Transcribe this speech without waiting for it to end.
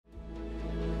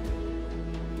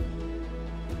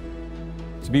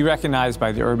To be recognized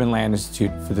by the Urban Land Institute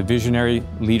for the Visionary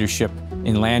Leadership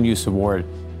in Land Use Award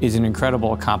is an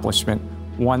incredible accomplishment,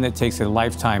 one that takes a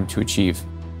lifetime to achieve.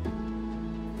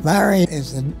 Larry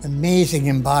is an amazing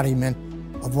embodiment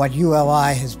of what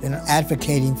ULI has been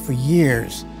advocating for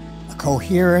years, a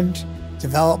coherent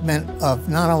development of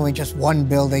not only just one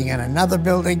building and another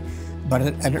building, but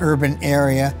an urban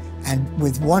area and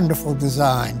with wonderful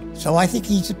design. So I think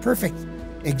he's a perfect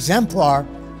exemplar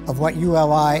of what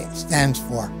ULI stands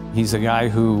for. He's a guy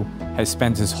who has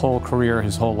spent his whole career,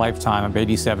 his whole lifetime of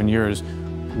 87 years,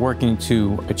 working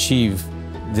to achieve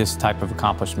this type of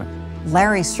accomplishment.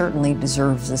 Larry certainly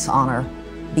deserves this honor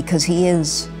because he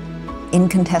is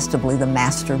incontestably the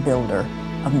master builder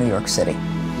of New York City.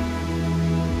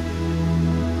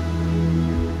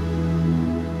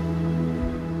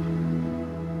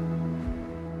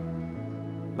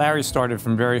 Larry started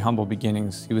from very humble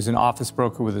beginnings. He was an office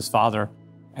broker with his father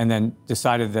and then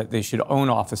decided that they should own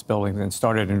office buildings and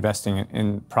started investing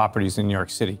in properties in New York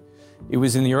City. It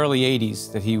was in the early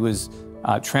 80s that he was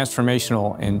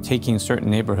transformational in taking certain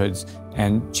neighborhoods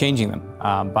and changing them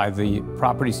by the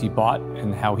properties he bought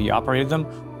and how he operated them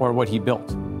or what he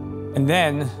built. And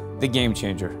then the game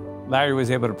changer. Larry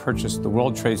was able to purchase the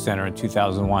World Trade Center in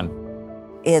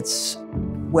 2001. It's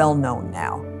well known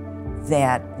now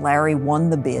that Larry won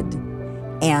the bid,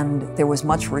 and there was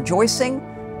much rejoicing,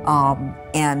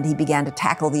 and he began to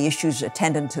tackle the issues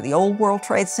attendant to the old World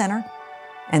Trade Center,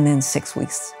 and then 6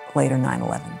 weeks later,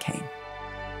 9/11 came.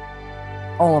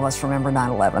 All of us remember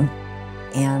 9/11,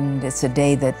 and it's a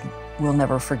day that we'll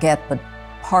never forget, but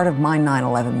part of my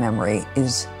 9/11 memory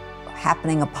is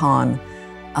happening upon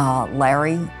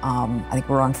Larry. I think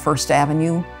we're on First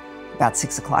Avenue, about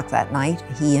 6 o'clock that night.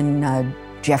 He and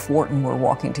Jeff Wharton were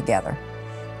walking together.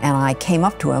 And I came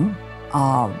up to him,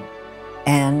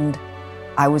 and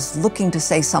I was looking to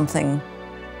say something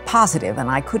positive, and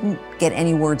I couldn't get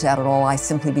any words out at all. I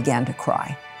simply began to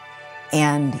cry.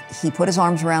 And he put his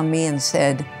arms around me and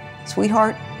said,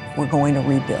 "Sweetheart, we're going to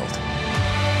rebuild."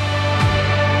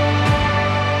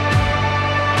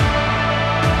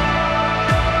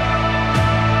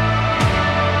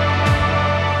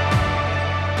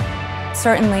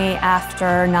 Certainly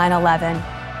after 9/11,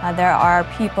 there are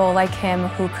people like him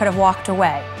who could have walked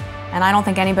away, and I don't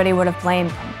think anybody would have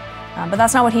blamed him. But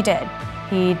that's not what he did.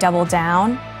 He doubled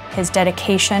down his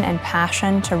dedication and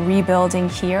passion to rebuilding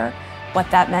here, what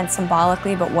that meant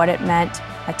symbolically, but what it meant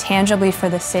tangibly for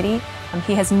the city.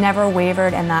 He has never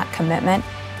wavered in that commitment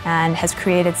and has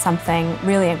created something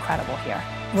really incredible here.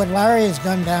 What Larry has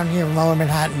done down here in Lower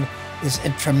Manhattan is a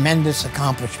tremendous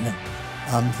accomplishment.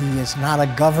 He is not a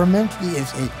government, he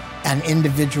is an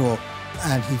individual,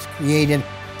 and he's created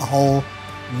a whole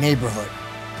neighborhood.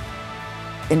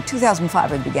 In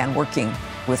 2005, I began working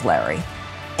with Larry,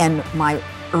 and my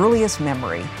earliest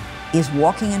memory is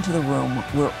walking into the room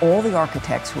where all the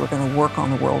architects who were going to work on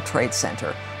the World Trade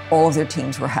Center, all of their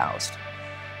teams were housed.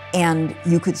 And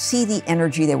you could see the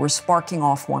energy, they were sparking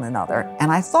off one another.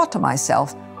 And I thought to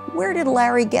myself, where did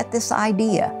Larry get this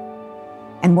idea?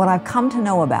 And what I've come to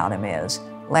know about him is,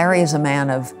 Larry is a man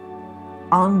of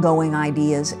ongoing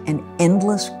ideas and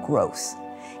endless growth.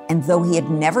 And though he had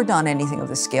never done anything of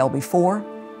this scale before,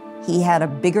 he had a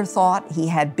bigger thought, he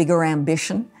had bigger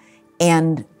ambition,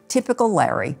 and typical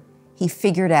Larry, he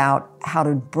figured out how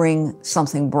to bring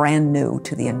something brand new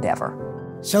to the endeavor.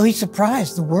 So he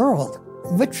surprised the world,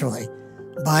 literally,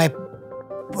 by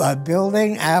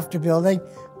building after building,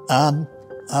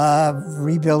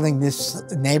 rebuilding this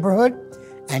neighborhood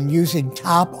and using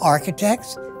top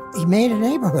architects. He made a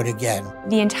neighborhood again.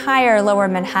 The entire Lower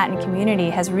Manhattan community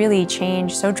has really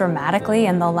changed so dramatically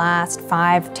in the last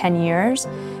 5-10 years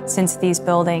since these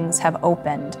buildings have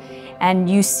opened. And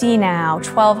you see now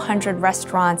 1,200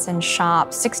 restaurants and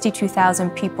shops,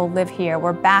 62,000 people live here.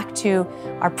 We're back to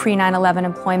our pre-9/11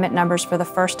 employment numbers for the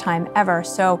first time ever.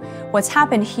 So what's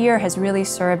happened here has really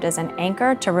served as an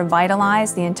anchor to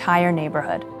revitalize the entire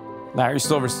neighborhood. Larry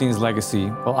Silverstein's legacy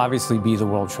will obviously be the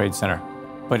World Trade Center,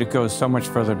 but it goes so much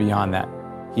further beyond that.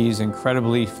 He's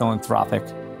incredibly philanthropic,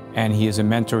 and he is a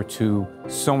mentor to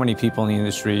so many people in the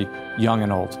industry, young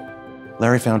and old.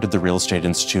 Larry founded the Real Estate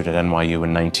Institute at NYU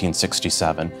in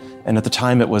 1967, and at the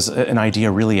time it was an idea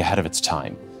really ahead of its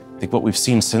time. I think what we've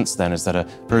seen since then is that a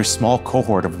very small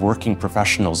cohort of working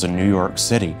professionals in New York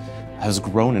City has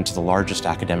grown into the largest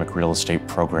academic real estate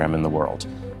program in the world.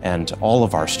 And all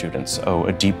of our students owe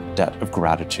a deep debt of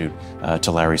gratitude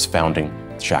to Larry's founding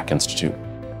Shack Institute.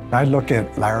 I look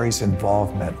at Larry's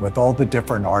involvement with all the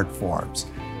different art forms,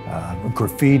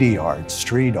 graffiti art,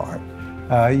 street art.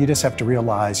 You just have to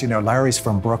realize, Larry's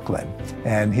from Brooklyn,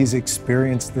 and he's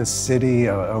experienced this city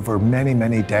over many,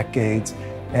 many decades.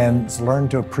 and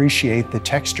learned to appreciate the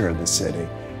texture of the city.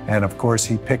 And of course,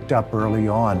 he picked up early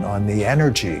on the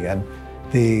energy and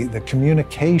the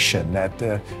communication that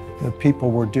the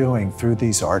people were doing through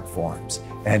these art forms.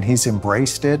 And he's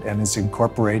embraced it and has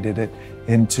incorporated it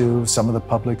into some of the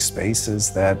public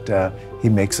spaces that he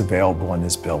makes available in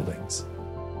his buildings.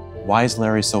 Why is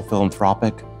Larry so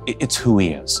philanthropic? It's who he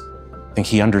is. I think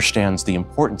he understands the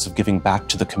importance of giving back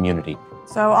to the community.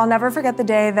 So I'll never forget the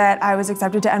day that I was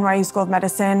accepted to NYU School of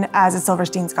Medicine as a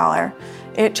Silverstein Scholar.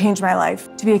 It changed my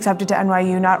life. To be accepted to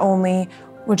NYU, not only,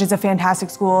 which is a fantastic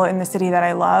school in the city that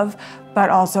I love, but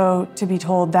also to be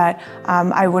told that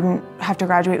I wouldn't have to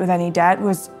graduate with any debt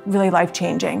was really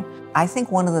life-changing. I think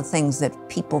one of the things that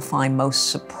people find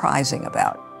most surprising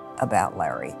about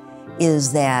Larry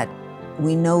is that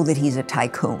we know that he's a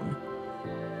tycoon,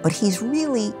 but he's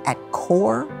really, at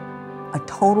core, a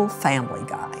total family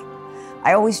guy.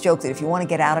 I always joke that if you want to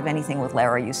get out of anything with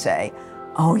Larry, you say,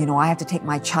 oh, you know, I have to take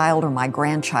my child or my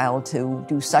grandchild to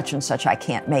do such and such, I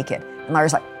can't make it. And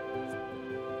Larry's like,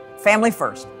 family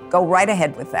first, go right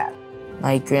ahead with that.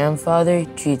 My grandfather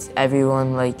treats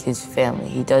everyone like his family.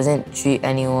 He doesn't treat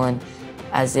anyone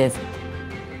as if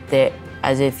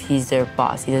he's their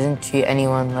boss. He doesn't treat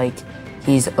anyone like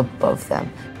he's above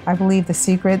them. I believe the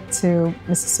secret to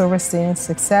Mr. Silverstein's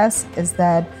success is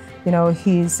that, you know,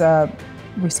 he's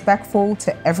respectful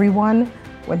to everyone.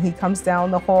 When he comes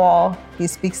down the hall, he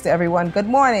speaks to everyone. Good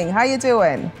morning, how you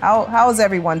doing? How's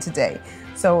everyone today?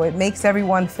 So it makes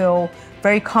everyone feel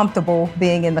very comfortable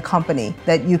being in the company,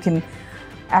 that you can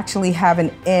actually have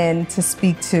an in to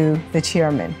speak to the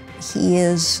chairman. He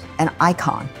is an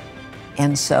icon.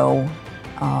 And so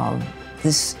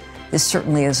this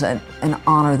certainly is an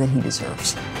honor that he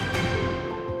deserves.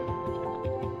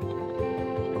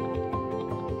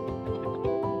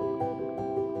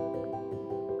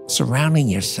 Surrounding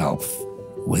yourself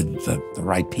with the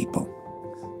right people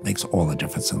makes all the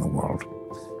difference in the world.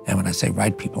 And when I say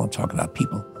right people, I'm talking about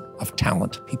people of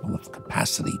talent, people of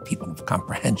capacity, people of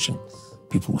comprehension,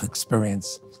 people with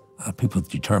experience, people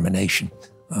with determination,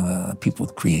 people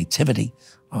with creativity.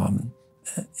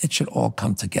 It should all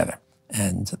come together.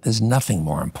 And there's nothing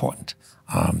more important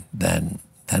than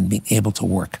being able to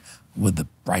work with the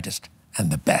brightest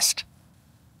and the best.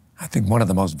 I think one of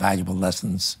the most valuable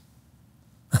lessons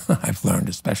I've learned,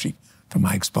 especially from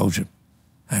my exposure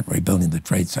at rebuilding the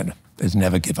Trade Center, is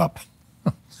never give up.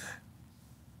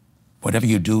 Whatever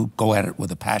you do, go at it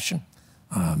with a passion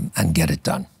and get it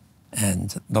done.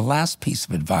 And the last piece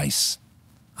of advice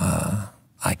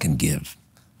I can give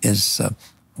is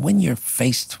when you're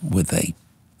faced with a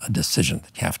decision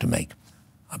that you have to make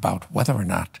about whether or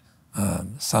not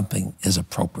something is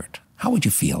appropriate, how would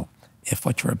you feel if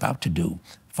what you're about to do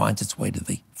finds its way to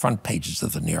the front pages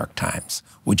of the New York Times?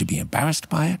 Would you be embarrassed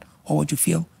by it, or would you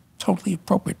feel totally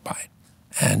appropriate by it?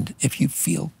 And if you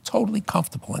feel totally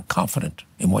comfortable and confident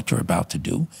in what you're about to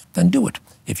do, then do it.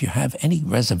 If you have any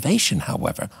reservation,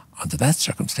 however, under that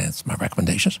circumstance, my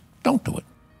recommendation is don't do it.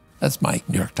 That's my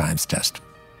New York Times test.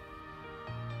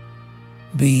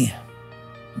 The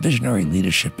Visionary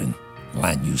Leadership in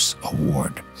Land Use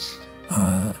Award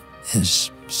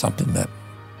is something that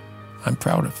I'm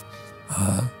proud of.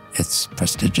 It's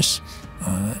prestigious.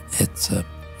 It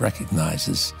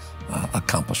recognizes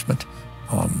accomplishment.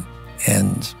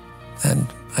 And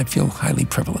I feel highly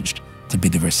privileged to be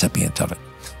the recipient of it.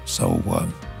 So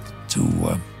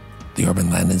to the Urban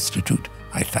Land Institute,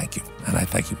 I thank you, and I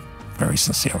thank you very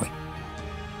sincerely.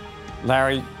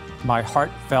 Larry, my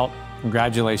heartfelt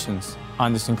congratulations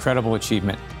on this incredible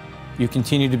achievement. You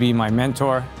continue to be my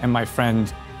mentor and my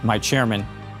friend, my chairman,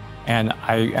 and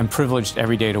I am privileged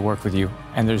every day to work with you,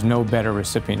 and there's no better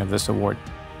recipient of this award.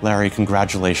 Larry,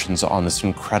 congratulations on this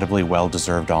incredibly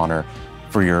well-deserved honor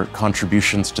for your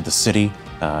contributions to the city,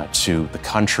 to the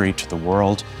country, to the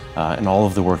world, and all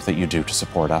of the work that you do to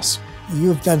support us.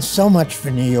 You've done so much for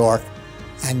New York,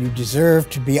 and you deserve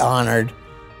to be honored.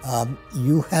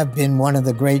 You have been one of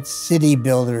the great city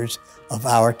builders of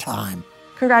our time.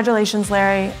 Congratulations,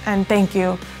 Larry, and thank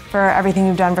you for everything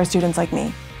you've done for students like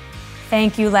me.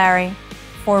 Thank you, Larry,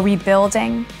 for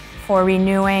rebuilding, for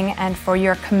renewing, and for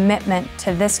your commitment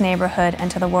to this neighborhood and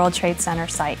to the World Trade Center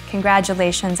site.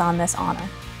 Congratulations on this honor.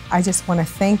 I just want to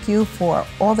thank you for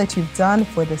all that you've done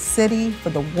for the city, for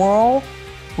the world.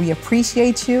 We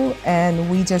appreciate you, and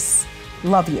we just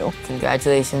love you.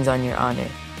 Congratulations on your honor.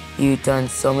 You've done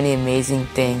so many amazing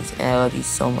things, and I love you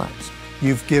so much.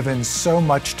 You've given so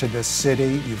much to this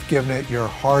city. You've given it your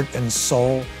heart and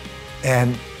soul,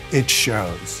 and it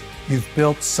shows. You've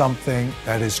built something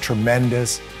that is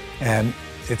tremendous, and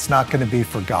it's not going to be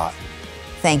forgotten.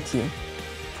 Thank you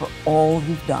for all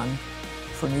you've done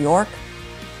for New York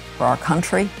for our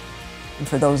country, and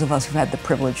for those of us who've had the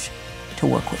privilege to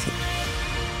work with you.